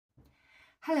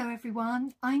Hello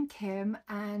everyone, I'm Kim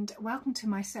and welcome to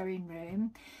my sewing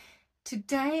room.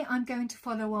 Today I'm going to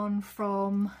follow on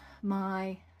from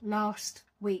my last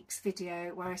week's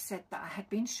video where I said that I had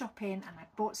been shopping and I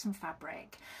bought some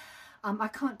fabric. I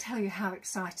can't tell you how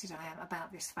excited I am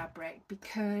about this fabric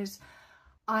because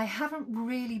I haven't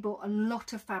really bought a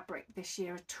lot of fabric this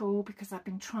year at all because I've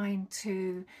been trying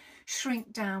to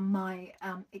shrink down my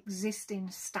existing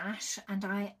stash, and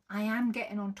I am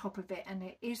getting on top of it and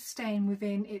it is staying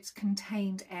within its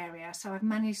contained area. So I've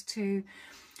managed to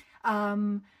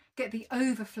get the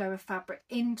overflow of fabric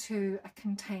into a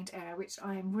contained area, which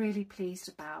I am really pleased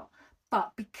about.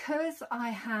 But because I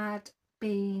had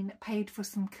been paid for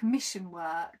some commission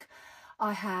work,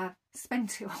 I have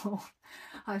spent it all.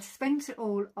 I've spent it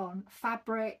all on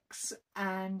fabrics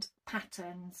and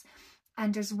patterns,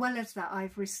 and as well as that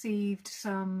I've received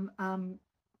some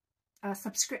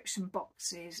subscription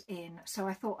boxes in, so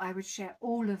I thought I would share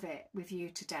all of it with you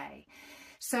today.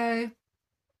 So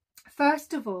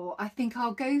first of all, I think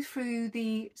I'll go through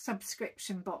the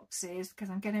subscription boxes because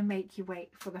I'm going to make you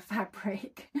wait for the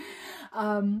fabric. So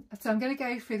I'm going to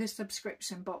go through the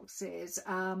subscription boxes,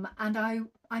 and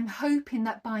I'm hoping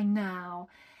that by now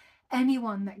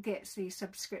anyone that gets these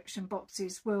subscription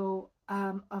boxes will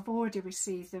have already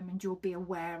received them and you'll be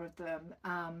aware of them.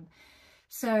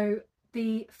 So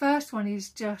the first one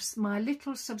is just my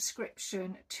little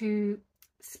subscription to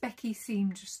Specky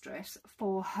Seamstress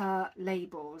for her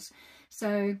labels.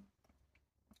 So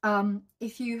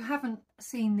if you haven't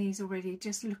seen these already,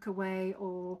 just look away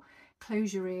or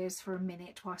close your ears for a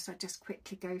minute whilst I just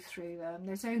quickly go through them.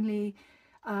 There's only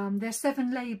there's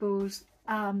 7 labels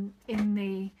in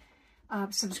the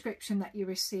subscription that you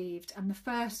received, and the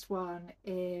first one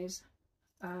is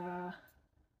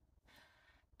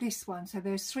this one. So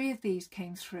there's 3 of these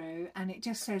came through, and it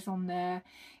just says on there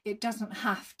it doesn't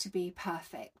have to be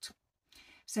perfect.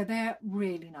 So they're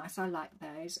really nice, I like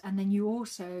those. And then you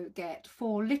also get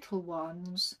 4 little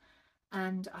ones,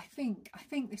 and I think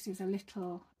this is a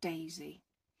little daisy.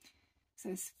 So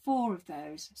there's 4 of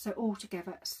those, so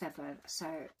altogether 7.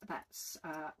 So that's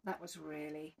that was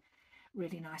really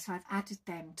nice. I've added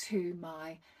them to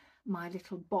my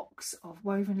little box of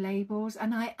woven labels,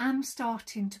 and I am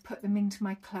starting to put them into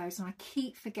my clothes, and I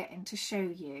keep forgetting to show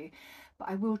you, but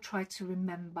I will try to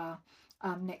remember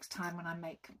next time when I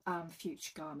make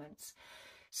future garments.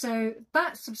 So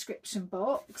that subscription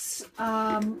box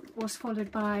was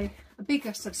followed by a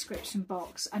bigger subscription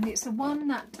box, and it's the one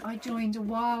that I joined a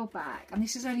while back, and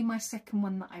this is only my second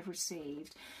one that I've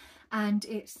received, and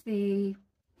it's the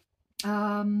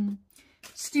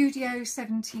Studio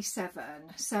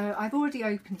 77. So I've already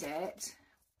opened it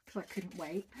because I couldn't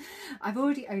wait. I've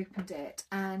already opened it,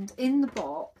 and in the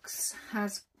box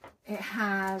has a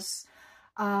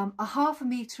 1/2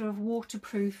 metre of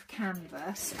waterproof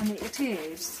canvas, and it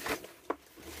is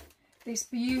this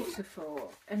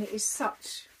beautiful, and it is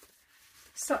such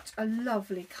a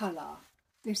lovely colour,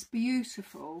 this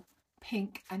beautiful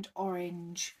pink and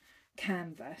orange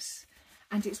canvas,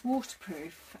 and it's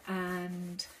waterproof,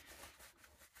 and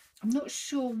I'm not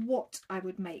sure what I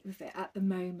would make with it at the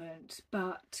moment,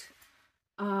 but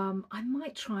I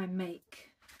might try and make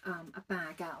a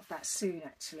bag out of that soon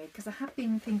actually, because I have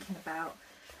been thinking about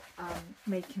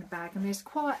making a bag, and there's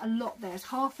quite a lot there. There's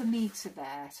 1/2 metre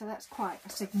there, so that's quite a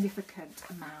significant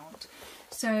amount.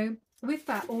 So with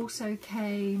that also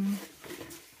came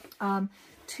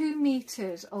 2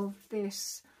 meters of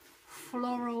this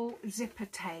floral zipper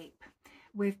tape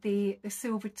with the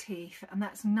silver teeth, and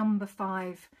that's number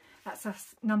 5. That's a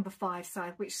number 5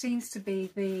 size, which seems to be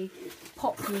the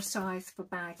popular size for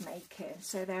bag making.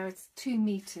 So there's 2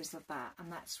 meters of that,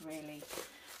 and that's really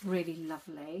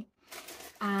lovely.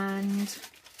 And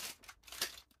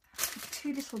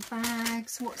 2 little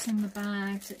bags. What's in the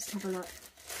bags? Let's have a look.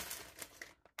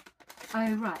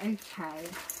 Oh right, okay.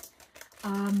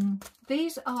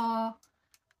 These are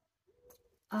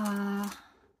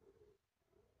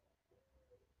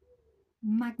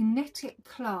magnetic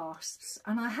clasps,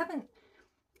 and I haven't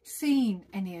seen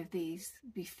any of these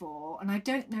before, and I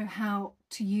don't know how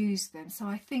to use them, so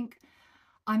I think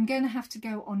I'm going to have to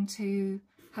go onto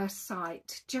her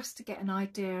site just to get an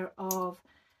idea of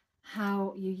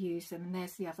how you use them. And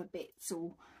there's the other bits,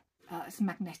 all it's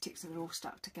magnetics that are all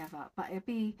stuck together, but it'll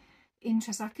be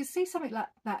interesting. I could see something like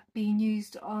that being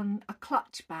used on a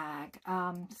clutch bag,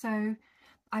 so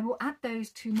I will add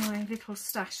those to my little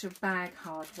stash of bag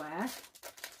hardware.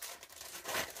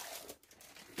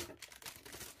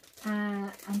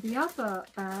 And the other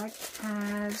bag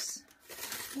has,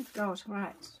 oh god,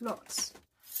 right, lots.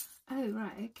 Oh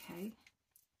right, okay.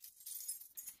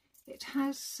 It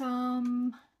has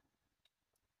some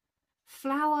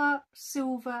flower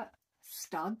silver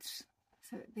studs,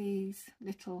 so these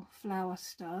little flower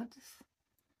studs,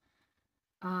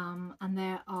 and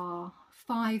there are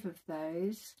 5 of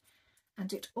those,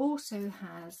 and it also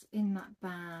has in that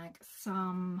bag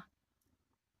some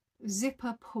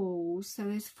zipper pulls, so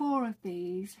there's 4 of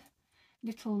these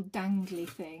little dangly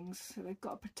things, so they've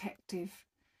got a protective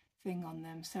thing on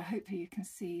them, so hopefully you can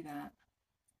see that.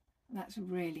 That's a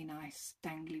really nice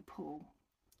dangly pull.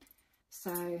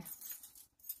 So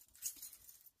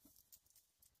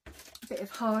a bit of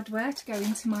hardware to go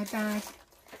into my bag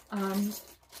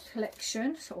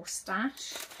collection or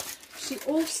stash. She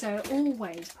also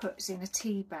always puts in a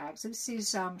tea bag. So this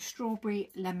is strawberry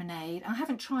lemonade. I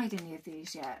haven't tried any of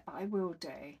these yet, but I will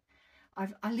do.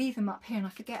 I leave them up here and I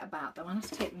forget about them. I have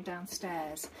to take them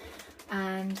downstairs.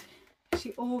 And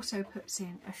she also puts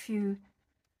in a few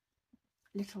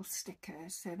little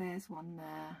stickers. So there's one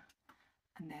there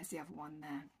and there's the other one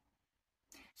there.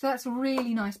 So that's a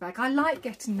really nice bag. I like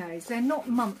getting those. They're not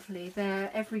monthly, they're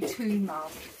every 2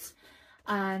 months.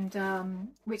 And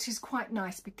which is quite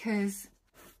nice because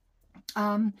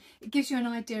it gives you an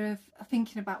idea of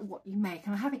thinking about what you make.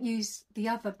 And I haven't used the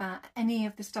other any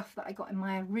of the stuff that I got in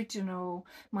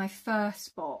my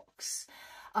first box,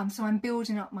 so I'm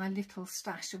building up my little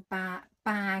stash of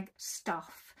bag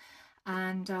stuff,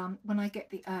 and when I get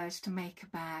the urge to make a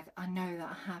bag, I know that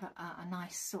I have a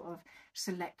nice sort of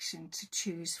selection to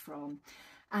choose from.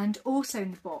 And also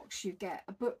in the box you get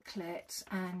a booklet,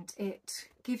 and it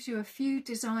gives you a few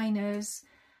designers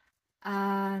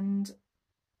and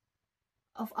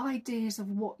of ideas of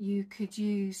what you could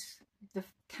use the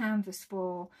canvas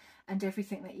for, and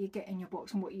everything that you get in your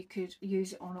box and what you could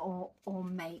use it on or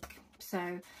make.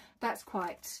 So that's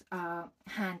quite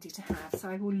handy to have. So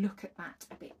I will look at that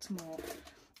a bit more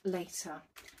later.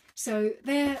 So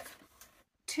they're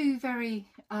 2 very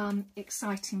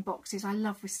exciting boxes. I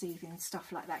love receiving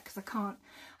stuff like that because I can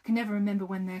never remember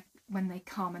when they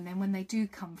come, and then when they do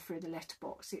come through the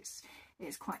letterbox, it's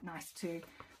quite nice to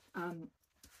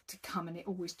come, and it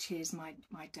always cheers my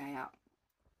day up.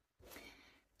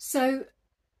 So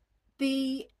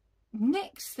the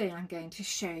next thing I'm going to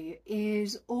show you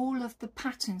is all of the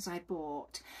patterns I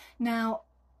bought. Now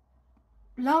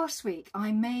last week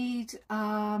I made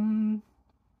Pattern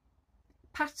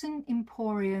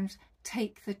Emporium's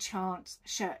Take the Chance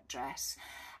shirt dress,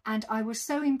 and I was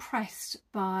so impressed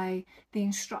by the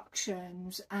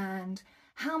instructions and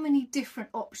how many different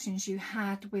options you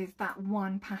had with that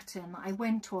one pattern. I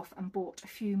went off and bought a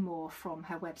few more from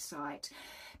her website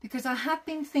because I have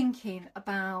been thinking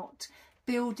about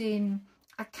building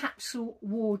a capsule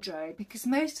wardrobe, because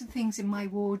most of the things in my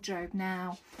wardrobe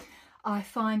now, I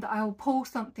find that I will pull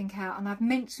something out, and I've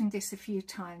mentioned this a few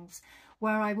times,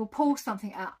 where I will pull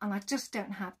something out and I just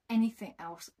don't have anything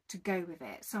else to go with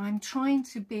it. So I'm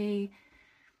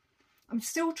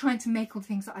still trying to make all the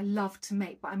things that I love to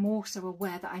make, but I'm also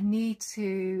aware that I need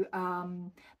to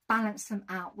balance them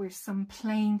out with some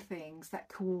plain things that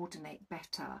coordinate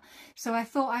better. So I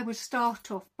thought I would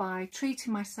start off by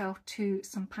treating myself to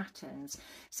some patterns.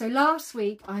 So last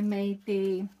week I made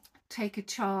the Take the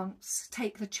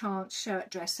Chance shirt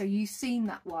dress. So you've seen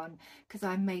that one because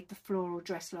I made the floral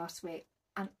dress last week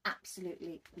and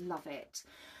absolutely love it.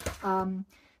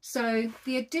 So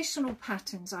the additional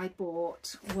patterns I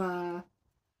bought were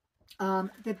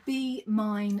the Be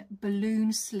Mine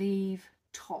balloon sleeve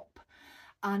top,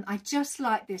 and I just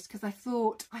like this because I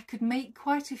thought I could make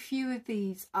quite a few of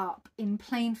these up in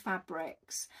plain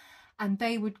fabrics, and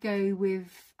they would go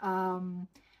with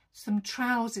some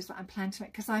trousers that I'm planning to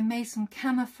make, because I made some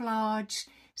camouflage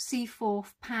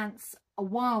Seaforth pants a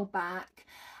while back,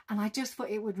 and I just thought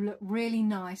it would look really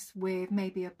nice with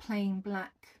maybe a plain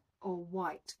black or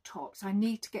white top. So I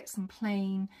need to get some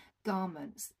plain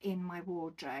garments in my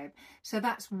wardrobe. So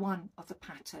that's one of the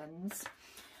patterns.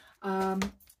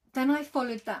 Then I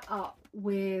followed that up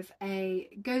with a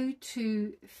Go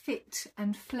To Fit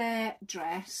and Flare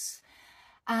dress,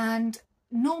 and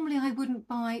normally I wouldn't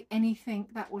buy anything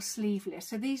that was sleeveless.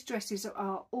 So these dresses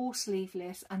are all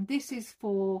sleeveless, and this is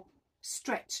for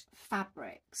Stich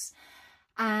Fabrics.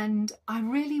 And I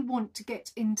really want to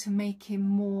get into making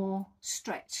more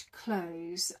stretch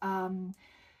clothes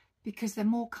because they're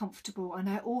more comfortable, and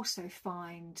I also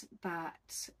find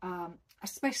that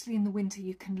especially in the winter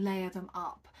you can layer them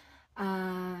up,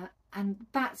 and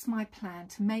that's my plan,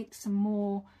 to make some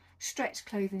more stretch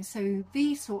clothing. So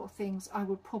these sort of things I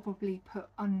would probably put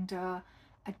under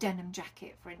a denim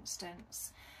jacket, for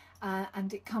instance,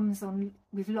 and it comes on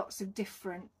with lots of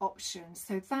different options.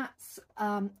 So that's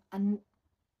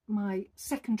my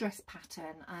second dress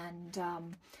pattern, and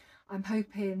I'm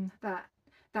hoping that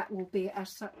that will be as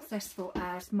successful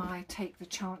as my Take the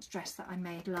Chance dress that I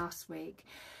made last week.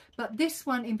 But this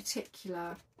one in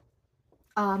particular,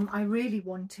 I really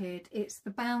wanted. It's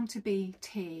the Bound to Be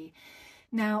tee.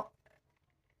 Now,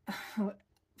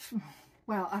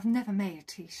 well, I've never made a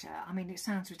t-shirt. I mean, it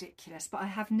sounds ridiculous, but I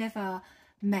have never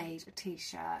made a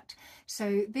t-shirt.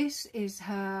 So this is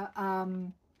her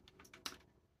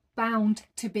Bound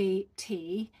to Be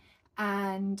tee,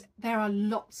 and there are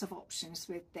lots of options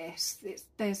with this.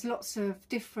 There's lots of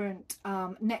different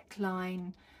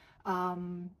neckline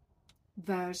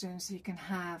versions. You can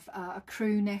have a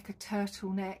crew neck, a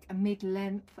turtleneck, a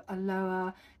mid-length, a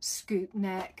lower scoop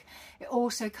neck. It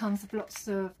also comes with lots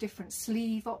of different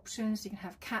sleeve options. You can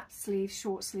have cap sleeve,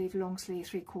 short sleeve, long sleeve,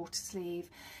 3/4 sleeve,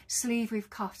 sleeve with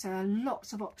cutter.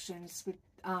 Lots of options with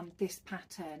this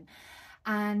pattern,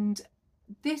 and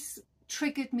this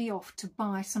triggered me off to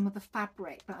buy some of the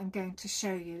fabric that I'm going to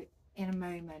show you in a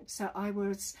moment. So I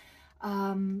was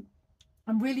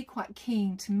I'm really quite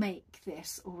keen to make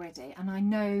this already, and I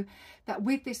know that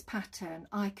with this pattern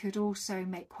I could also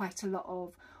make quite a lot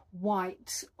of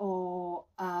white or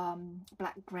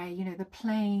black grey, you know, the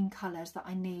plain colours that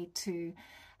I need to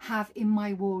have in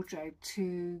my wardrobe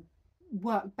to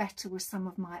work better with some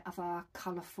of my other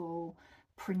colourful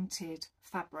printed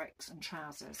fabrics and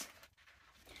trousers.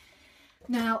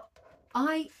 Now,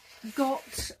 I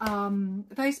got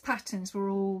those patterns were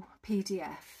all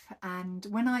PDF, and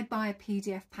when I buy a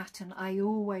PDF pattern I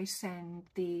always send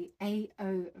the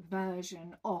AO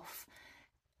version off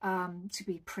to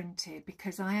be printed,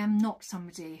 because I am not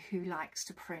somebody who likes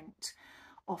to print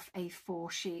off A4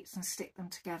 sheets and stick them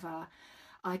together.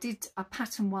 I did a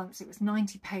pattern once, it was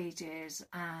 90 pages,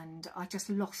 and I just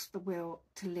lost the will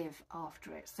to live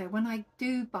after it. So when I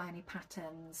do buy any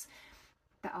patterns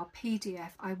that are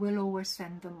PDF, I will always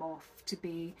send them off to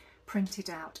be printed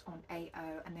out on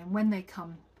AO, and then when they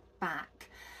come back,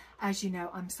 as you know,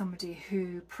 I'm somebody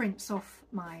who prints off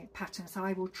my pattern, so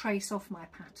I will trace off my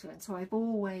pattern. So I've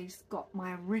always got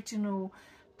my original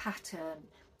pattern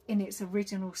in its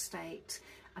original state,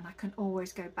 and I can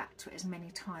always go back to it as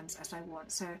many times as I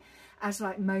want. So as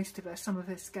like most of us, some of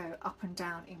us go up and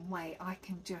down in weight, I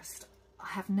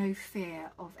have no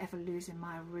fear of ever losing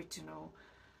my original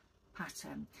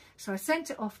pattern. So I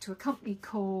sent it off to a company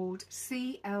called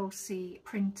CLC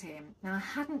Printing. Now, I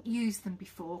hadn't used them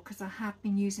before because I have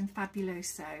been using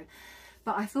Fabuloso,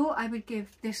 but I thought I would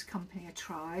give this company a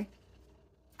try,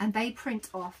 and they print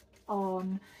off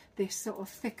on this sort of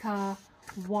thicker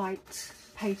white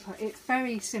paper. It's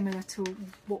very similar to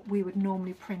what we would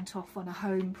normally print off on a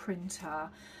home printer,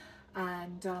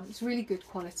 and it's really good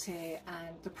quality,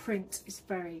 and the print is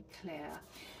very clear.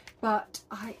 But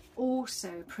I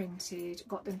also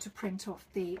got them to print off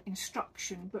the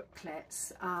instruction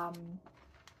booklets,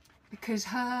 because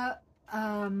her,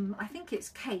 I think it's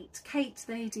Kate,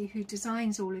 the lady who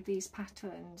designs all of these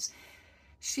patterns,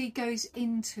 she goes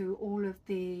into all of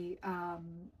the,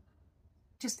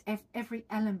 just every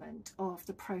element of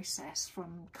the process,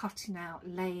 from cutting out,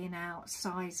 laying out,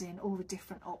 sizing, all the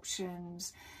different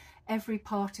options. Every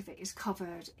part of it is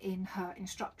covered in her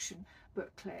instruction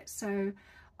booklet. So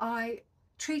I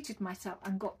treated myself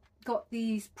and got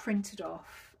these printed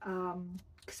off,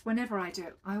 because whenever I do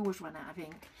it I always run out of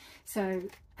ink, so,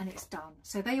 and it's done.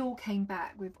 So they all came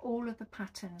back with all of the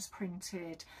patterns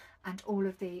printed and all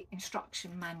of the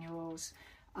instruction manuals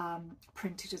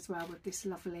printed as well, with this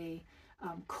lovely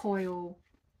coil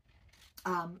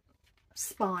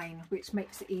spine, which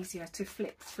makes it easier to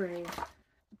flip through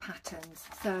the patterns.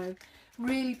 So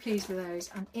really pleased with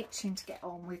those. I'm itching to get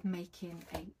on with making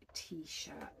a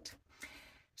t-shirt.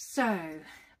 So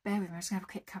bear with me, I'm just gonna have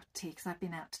a quick cup of tea because I've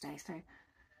been out today. So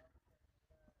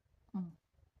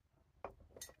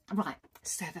right,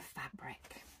 so the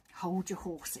fabric, hold your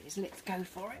horses, let's go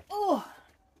for it. Oh,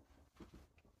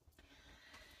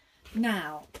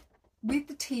 now with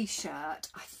the t-shirt,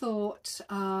 I thought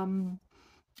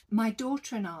my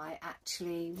daughter and I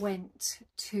actually went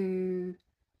to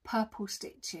Purple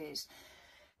Stitches.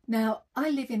 Now,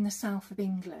 I live in the south of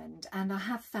England, and I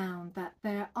have found that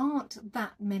there aren't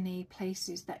that many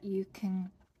places that you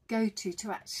can go to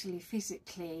actually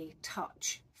physically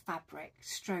touch fabric,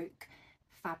 stroke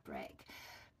fabric.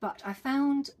 But I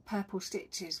found Purple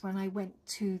Stitches when I went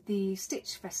to the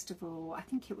Stitch Festival, I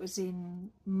think it was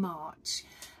in March,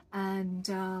 and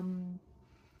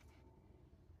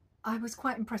I was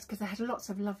quite impressed because they had lots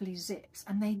of lovely zips,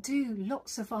 and they do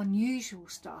lots of unusual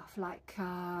stuff, like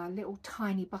little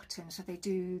tiny buttons. So they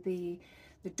do the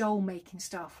doll making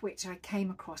stuff, which I came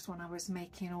across when I was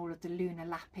making all of the Lunar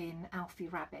Lapping Alfie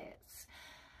rabbits,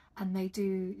 and they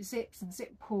do zips and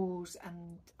zip pulls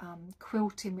and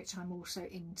quilting, which I'm also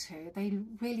into. They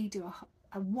really do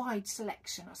a wide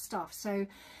selection of stuff. So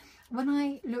when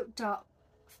I looked up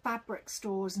fabric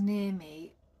stores near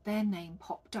me, their name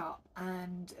popped up,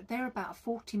 and they're about a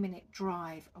 40-minute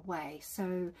drive away.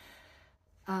 So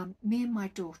me and my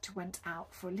daughter went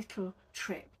out for a little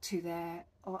trip to their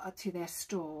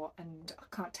store, and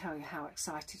I can't tell you how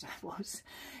excited I was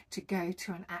to go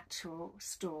to an actual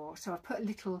store. So I put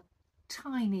a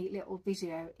tiny little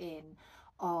video in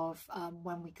of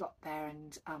when we got there,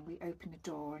 and we opened the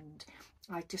door, and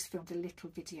I just filmed a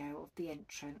little video of the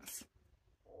entrance.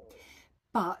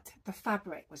 But the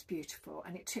fabric was beautiful,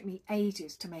 and it took me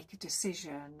ages to make a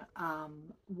decision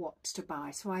what to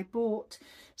buy. So I bought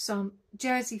some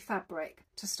jersey fabric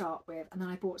to start with, and then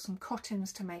I bought some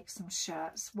cottons to make some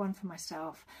shirts, one for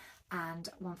myself and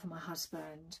one for my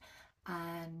husband.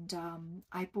 And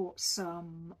I bought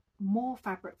some more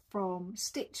fabric from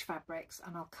Stich Fabrics,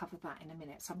 and I'll cover that in a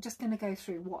minute. So I'm just going to go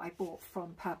through what I bought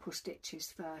from Purple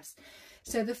Stitches first.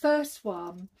 So the first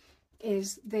one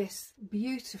is this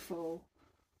beautiful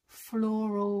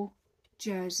floral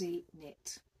jersey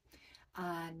knit,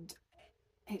 and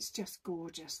it's just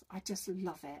gorgeous. I just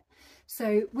love it.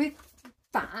 So with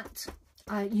that,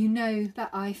 you know that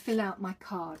I fill out my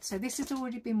card. So this has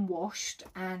already been washed,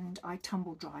 and I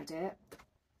tumble dried it,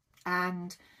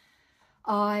 and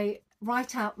I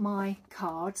write out my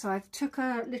card. So I've took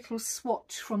a little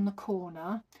swatch from the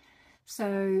corner.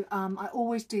 So I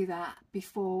always do that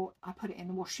before I put it in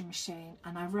the washing machine,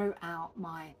 and I wrote out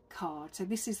my card. So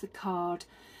this is the card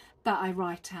that I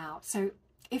write out. So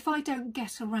if I don't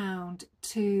get around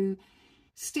to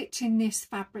stitching this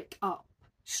fabric up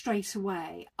straight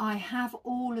away, I have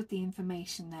all of the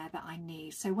information there that I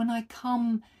need. So when I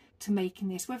come to making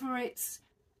this, whether it's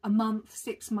a month,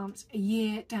 6 months, a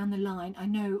year down the line, I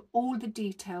know all the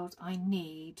details I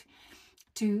need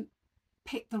to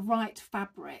pick the right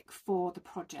fabric for the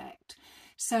project.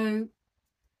 So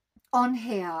on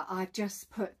here I've just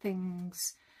put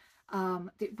things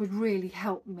that would really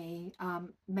help me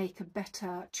make a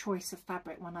better choice of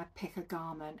fabric when I pick a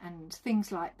garment, and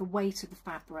things like the weight of the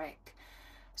fabric.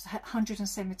 It's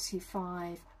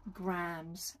 175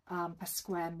 grams per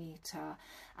square metre,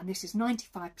 and this is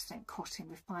 95% cotton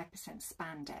with 5%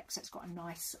 spandex, so it's got a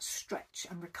nice stretch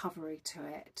and recovery to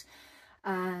it.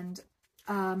 And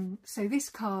so this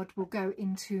card will go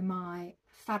into my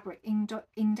fabric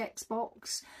index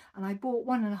box, and I bought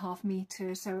 1.5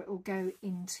 meters, so it will go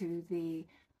into the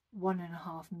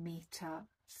 1.5 meter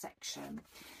section.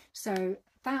 So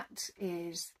that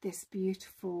is this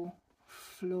beautiful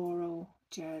floral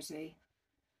jersey.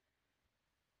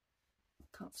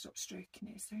 Can't stop stroking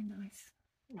it, it's so nice.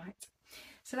 Right,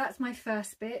 so that's my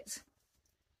first bit.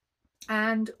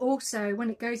 And also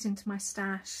when it goes into my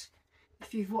stash,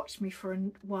 if you've watched me for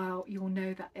a while, you'll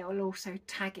know that it will also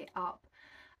tag it up,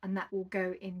 and that will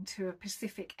go into a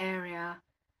specific area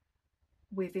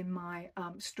within my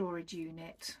storage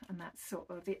unit, and that's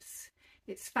sort of it's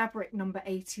fabric number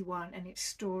 81 and it's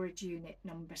storage unit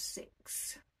number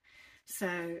 6.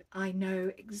 So I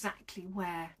know exactly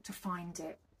where to find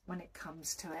it when it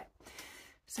comes to it.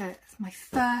 So it's my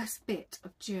first bit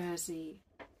of jersey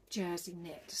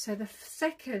knit. So the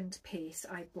second piece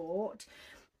I bought,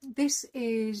 this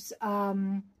is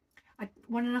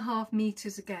 1.5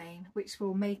 meters again, which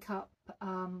will make up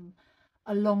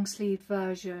a long sleeve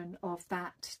version of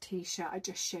that t-shirt I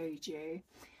just showed you,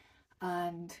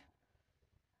 and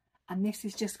this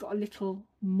has just got a little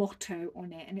motto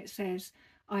on it, and it says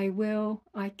I will,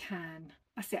 I can.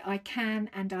 I said I can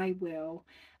and I will,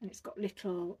 and it's got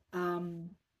little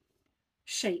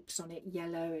shapes on it,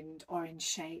 yellow and orange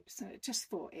shapes, so I just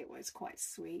thought it was quite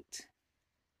sweet.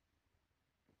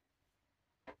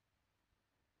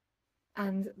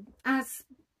 And as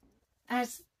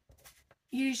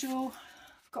usual,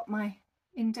 I've got my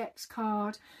index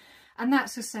card, and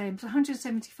that's the same. It's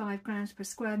 175 grams per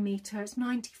square metre. It's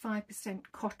 95%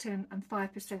 cotton and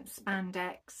 5%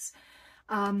 spandex.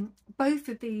 Both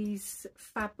of these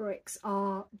fabrics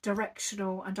are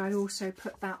directional, and I also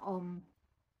put that on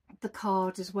the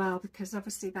card as well, because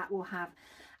obviously that will have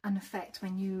an effect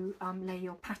when you lay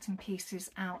your pattern pieces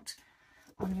out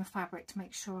on your fabric to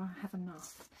make sure I have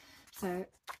enough. So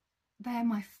they're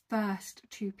my first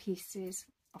 2 pieces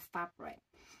of fabric.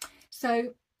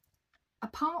 So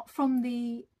apart from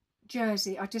the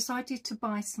jersey, I decided to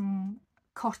buy some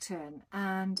cotton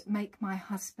and make my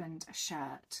husband a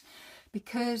shirt,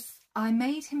 because I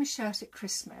made him a shirt at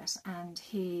Christmas and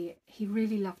he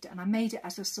really loved it, and I made it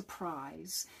as a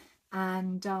surprise,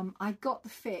 and I got the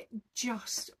fit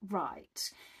just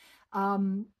right.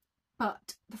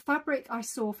 But the fabric I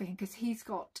saw for him, because he's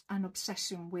got an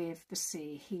obsession with the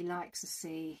sea. He likes the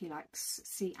sea, he likes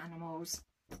sea animals.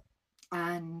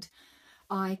 And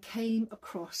I came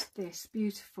across this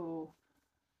beautiful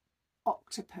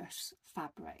Octopus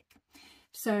fabric.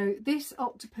 So this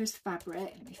Octopus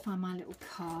fabric, let me find my little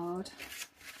card,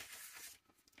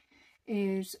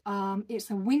 is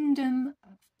it's a Wyndham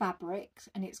fabric,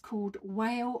 and it's called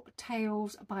Whale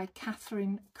Tails by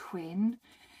Catherine Quinn.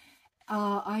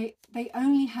 They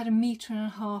only had 1.5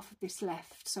 meters of this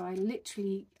left, so I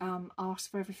literally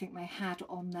asked for everything they had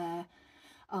on their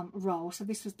roll. So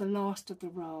this was the last of the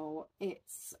roll.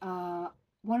 It's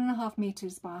 1.5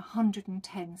 meters by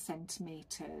 110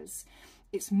 centimeters.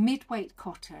 It's mid-weight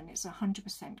cotton. It's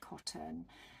 100% cotton,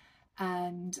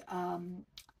 and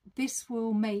this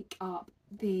will make up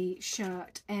the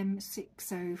shirt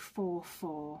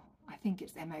M6044. I think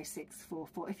it's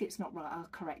M0644. If it's not right, I'll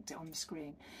correct it on the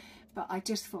screen. But I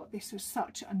just thought this was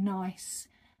such a nice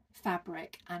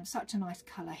fabric and such a nice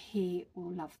colour. He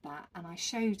will love that, and I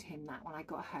showed him that when I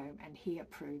got home and he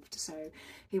approved, so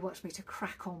he wants me to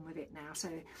crack on with it now.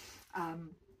 So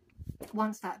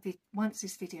once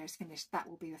this video is finished, that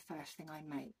will be the first thing I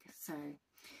make, so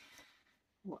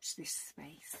watch this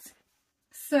space.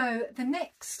 So the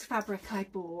next fabric I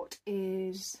bought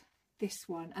is this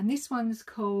one, and this one's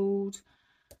called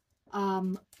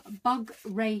Bug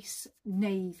Race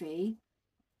Navy.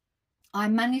 I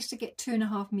managed to get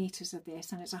 2.5 meters of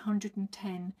this, and it's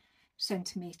 110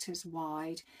 centimeters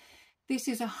wide. This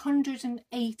is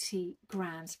 180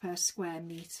 grams per square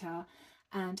meter,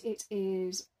 and it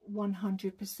is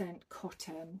 100%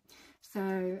 cotton.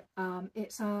 So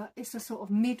it's a sort of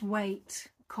mid-weight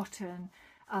cotton.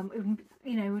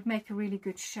 It would make a really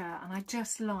good shirt, and I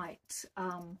just liked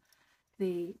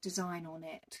the design on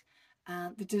it.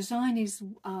 The design is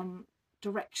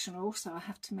directional, so I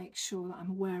have to make sure that I'm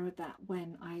aware of that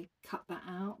when I cut that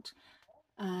out,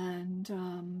 and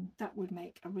that would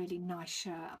make a really nice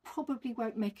shirt. I probably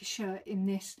won't make a shirt in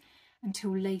this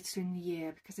until later in the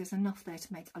year, because there's enough there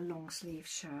to make a long sleeve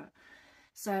shirt.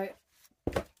 So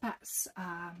that's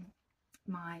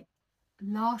my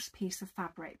last piece of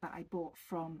fabric that I bought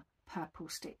from Purple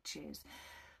Stitches.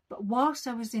 But whilst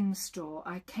I was in the store,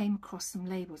 I came across some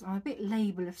labels. I'm a bit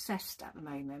label obsessed at the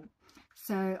moment,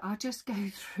 so I'll just go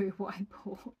through what I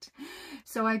bought.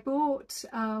 So I bought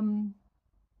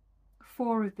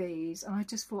 4 of these, and I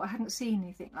just thought I hadn't seen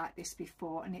anything like this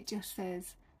before, and it just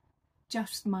says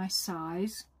just my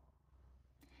size,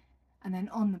 and then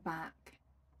on the back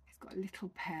it's got a little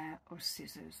pair of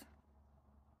scissors,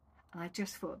 and I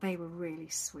just thought they were really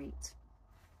sweet.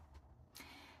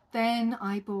 Then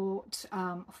I bought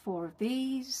 4 of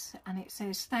these, and it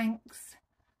says thanks,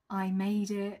 I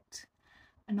made it,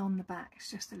 and on the back it's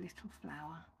just a little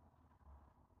flower.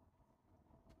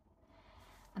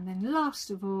 And then last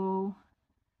of all,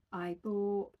 I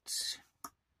bought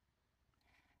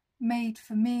Made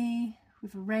for Me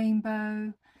with a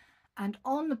rainbow, and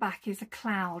on the back is a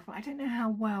cloud, but I don't know how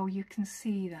well you can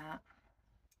see that.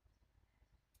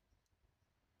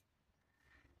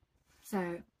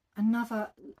 So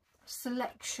another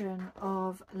selection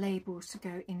of labels to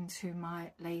go into my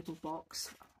label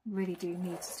box. Really do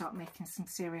need to start making some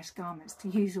serious garments to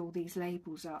use all these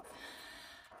labels up.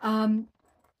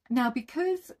 Now,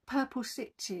 because Purple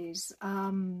Stitches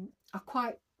are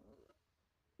quite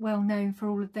well known for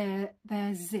all of their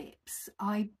zips,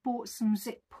 I bought some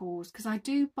zip pulls, because I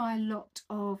do buy a lot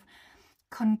of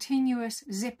continuous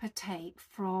zipper tape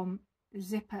from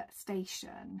Zipper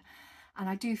Station, and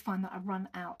I do find that I run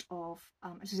out of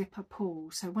zipper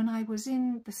pulls. So when I was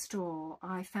in the store,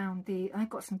 I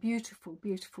got some beautiful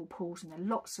pulls, and there are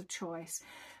lots of choice,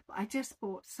 but I just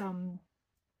bought some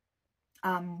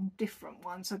different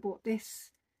ones. I bought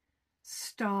this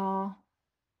star,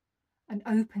 an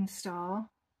open star,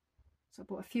 so I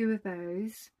bought a few of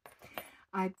those.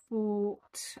 I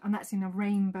bought, and that's in a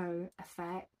rainbow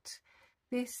effect.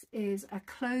 This is a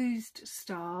closed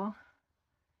star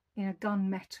in a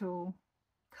gunmetal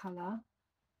colour,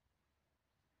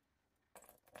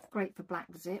 great for black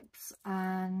zips,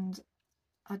 and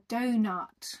a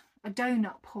donut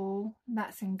pull,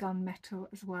 that's in gunmetal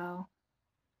as well.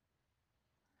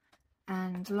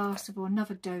 And last of all,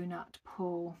 another donut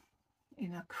pull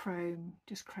in a chrome,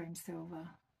 just chrome silver.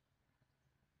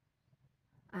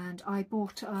 And I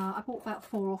bought about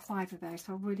 4 or 5 of those,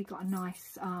 so I've really got a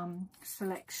nice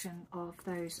selection of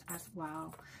those as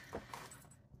well.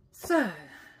 So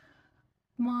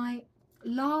my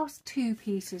last 2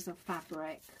 pieces of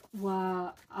fabric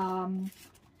were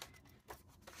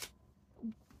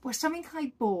something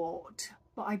I bought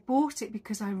but I bought it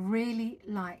because I really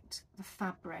liked the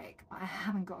fabric, but I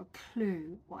haven't got a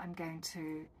clue what I'm going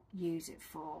to use it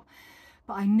for.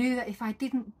 But I knew that if I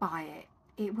didn't buy it,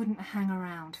 it wouldn't hang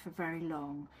around for very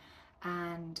long.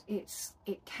 And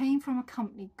it came from a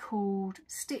company called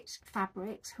Stich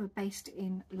Fabrics, who are based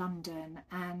in London,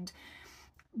 and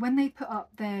when they put up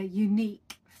their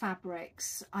unique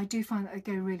fabrics, I do find that they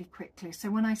go really quickly.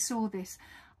 So when I saw this,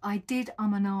 I did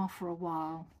and ah for a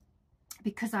while,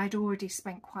 because I'd already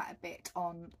spent quite a bit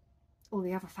on all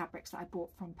the other fabrics that I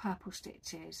bought from Purple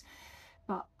Stitches.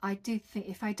 But I did think,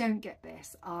 if I don't get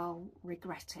this, I'll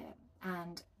regret it.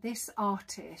 And this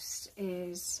artist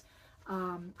is,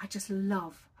 I just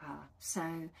love her.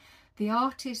 So the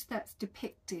artist that's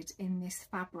depicted in this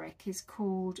fabric is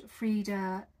called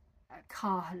Frida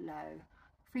Kahlo.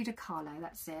 Frida Kahlo,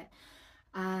 that's it.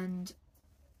 And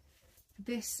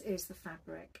this is the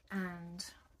fabric, and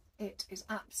it is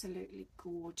absolutely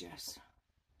gorgeous.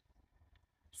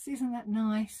 So isn't that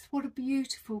nice? What a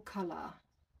beautiful colour.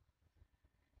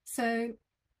 So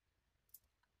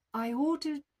I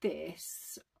ordered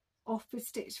this off the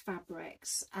Stich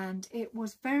Fabrics, and it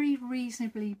was very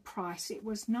reasonably priced. It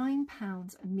was £9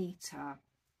 a metre.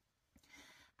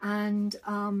 And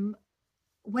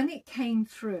when it came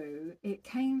through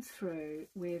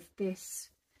with this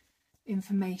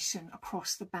information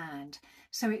across the band.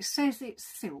 So it says it's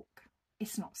silk.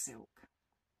 It's not silk.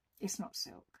 It's not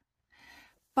silk.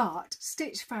 But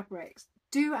Stich Fabrics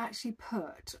do actually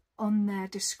put on their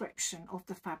description of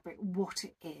the fabric what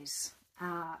it is,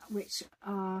 which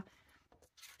are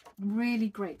really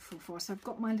grateful for. So I've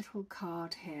got my little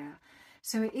card here.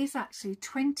 So it is actually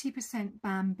 20%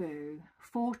 bamboo,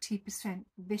 40%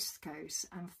 viscose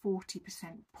and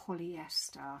 40%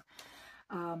 polyester.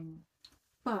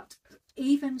 But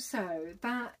even so,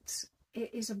 that it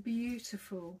is a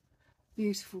beautiful,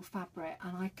 beautiful fabric,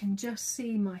 and I can just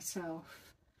see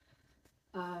myself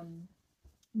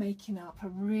making up a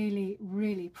really,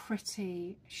 really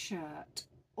pretty shirt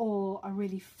or a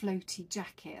really floaty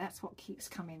jacket. That's what keeps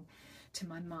coming to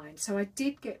my mind. So I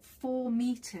did get 4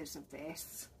 meters of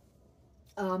this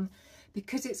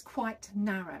because it's quite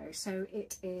narrow. So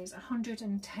it is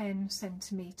 110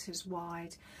 centimeters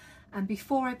wide. And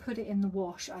before I put it in the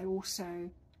wash, I also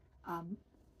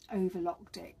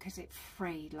overlocked it because it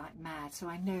frayed like mad. So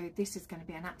I know this is going to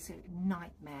be an absolute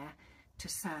nightmare to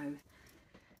sew.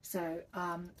 So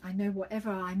I know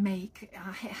whatever I make,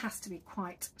 it has to be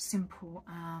quite simple.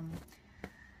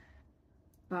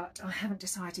 But I haven't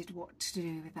decided what to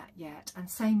do with that yet. And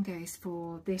same goes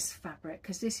for this fabric,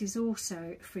 because this is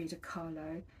also Frida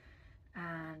Kahlo.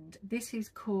 And this is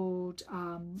called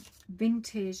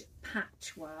Vintage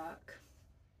Patchwork,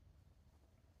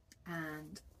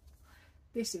 and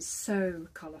this is so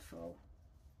colourful.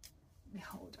 Let me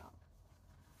hold up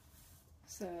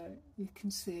so you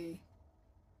can see.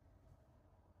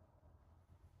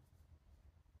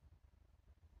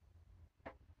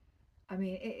 I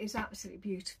mean, it is absolutely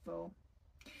beautiful.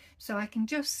 So I can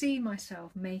just see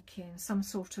myself making some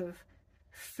sort of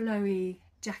flowy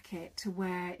jacket to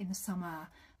wear in the summer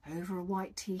over a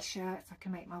white t-shirt, if I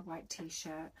can make my white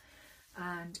t-shirt.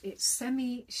 And it's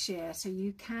semi-sheer, so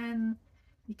you can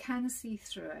see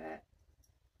through it,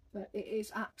 but it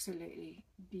is absolutely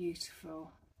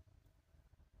beautiful.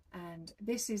 And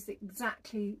this is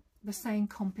exactly the same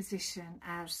composition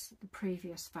as the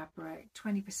previous fabric,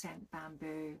 20%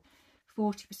 bamboo,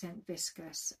 40%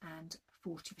 viscose and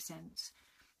 40%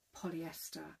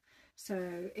 polyester.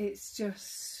 So it's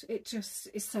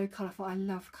so colourful. I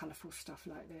love colourful stuff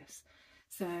like this.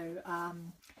 So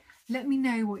let me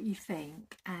know what you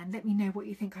think, and let me know what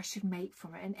you think I should make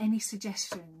from it, and any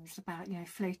suggestions about, you know,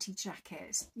 floaty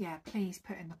jackets. Yeah, please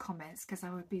put in the comments, because I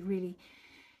would be really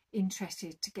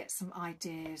interested to get some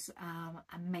ideas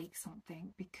and make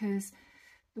something, because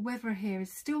the weather here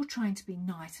is still trying to be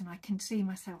nice, and I can see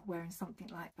myself wearing something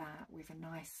like that with a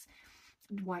nice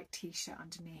white t-shirt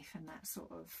underneath and that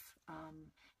sort of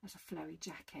as a flowy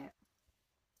jacket.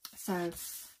 So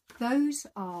those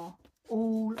are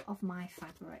all of my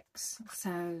fabrics.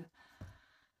 So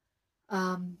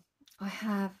I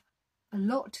have a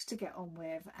lot to get on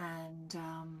with, and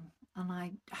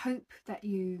I hope that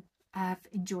you have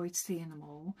enjoyed seeing them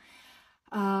all.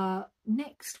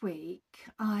 Next week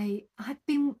I had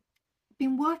been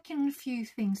working on a few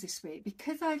things this week,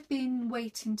 because I've been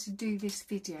waiting to do this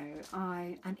video.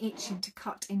 I am itching to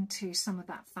cut into some of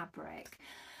that fabric.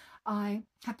 I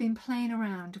have been playing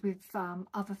around with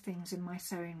other things in my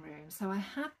sewing room, so I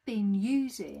have been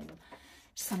using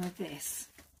some of this.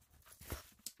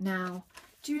 Now,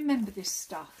 do you remember this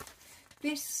stuff?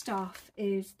 This stuff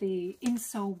is the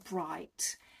Insole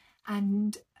Bright,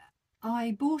 and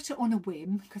I bought it on a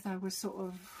whim because I was sort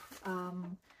of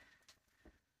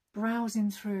browsing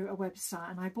through a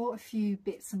website, and I bought a few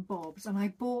bits and bobs, and I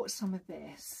bought some of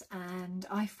this, and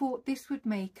I thought this would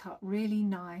make up really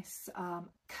nice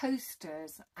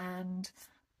coasters and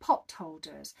pot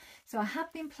holders. So I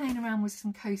have been playing around with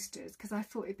some coasters because I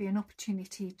thought it'd be an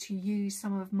opportunity to use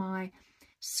some of my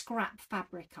scrap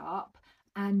fabric up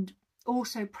and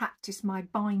also practice my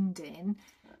binding.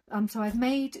 So I've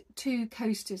made 2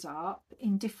 coasters up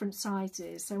in different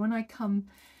sizes, so when I come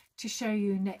to show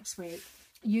you next week,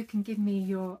 you can give me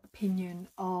your opinion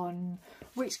on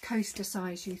which coaster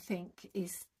size you think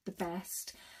is the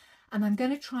best. And I'm going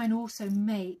to try and also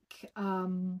make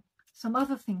some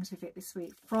other things with it this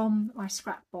week from my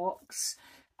scrap box,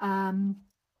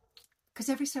 because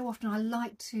every so often I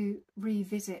like to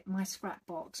revisit my scrap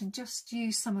box and just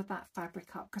use some of that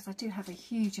fabric up, because I do have a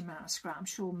huge amount of scrap. I'm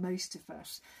sure most of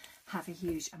us have a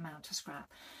huge amount of scrap,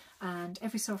 and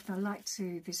every so often I like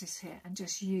to visit it and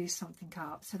just use something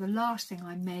up. So the last thing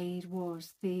I made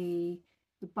was the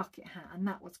bucket hat, and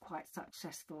that was quite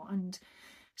successful. And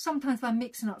sometimes by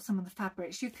mixing up some of the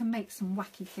fabrics you can make some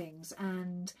wacky things,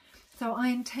 and so I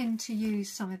intend to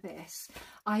use some of this.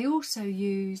 I also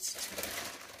used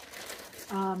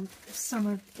some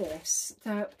of this.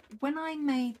 So when I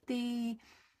made the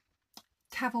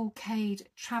Cavalcade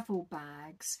travel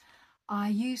bags, I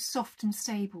use Soft and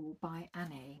Stable by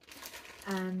Annie,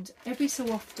 and every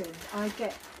so often I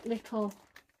get little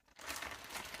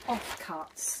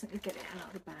offcuts. Let me get it out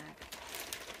of the bag.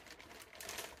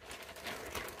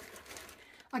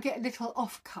 I get little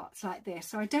offcuts like this,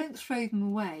 so I don't throw them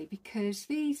away, because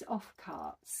these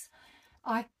offcuts,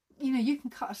 you know, you can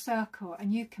cut a circle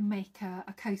and you can make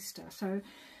a coaster. So,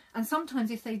 and sometimes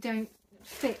if they don't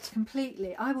fit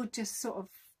completely, I will just sort of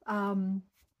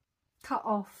cut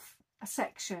off a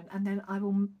section, and then I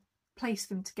will place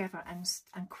them together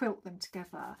and quilt them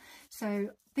together. So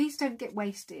these don't get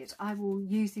wasted. I will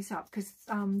use these up because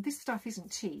this stuff isn't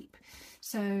cheap.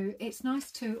 So it's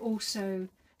nice to also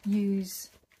use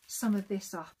some of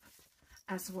this up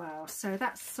as well. So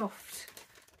that's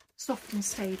Soft and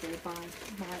Stable by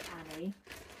Annie.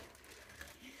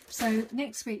 So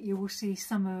next week you will see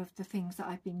some of the things that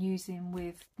I've been using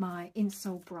with my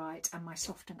Insole Bright and my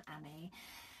Soft and Annie.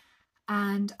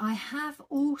 And I have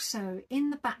also,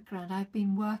 in the background, I've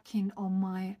been working on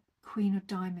my Queen of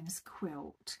Diamonds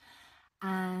quilt,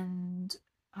 and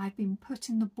I've been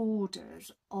putting the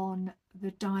borders on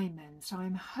the diamonds. So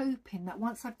I'm hoping that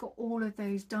once I've got all of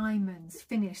those diamonds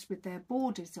finished with their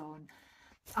borders on,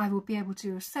 I will be able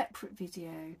to do a separate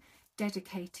video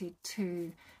dedicated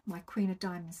to my Queen of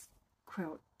Diamonds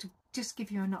quilt to just give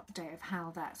you an update of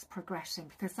how that's progressing,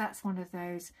 because that's one of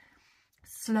those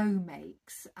slow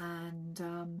makes, and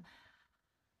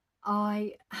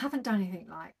I haven't done anything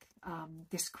like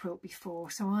this quilt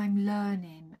before, so I'm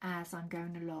learning as I'm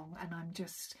going along, and I'm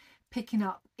just picking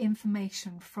up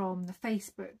information from the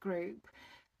Facebook group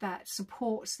that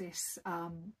supports this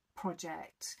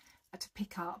project to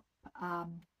pick up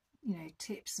you know,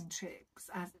 tips and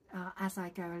tricks as I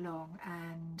go along,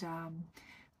 and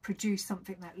produce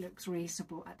something that looks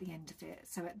reasonable at the end of it.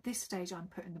 So at this stage I'm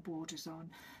putting the borders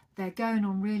on. They're going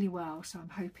on really well, so I'm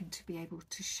hoping to be able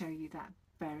to show you that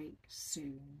very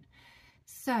soon.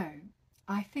 So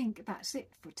I think that's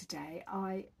it for today.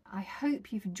 I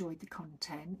hope you've enjoyed the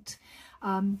content.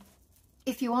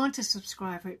 If you aren't a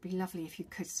subscriber, it'd be lovely if you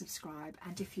could subscribe,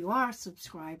 and if you are a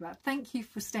subscriber, thank you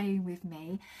for staying with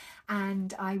me,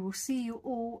 and I will see you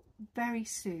all very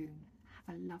soon.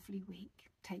 Have a lovely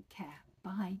week. Take care.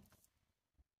 Bye.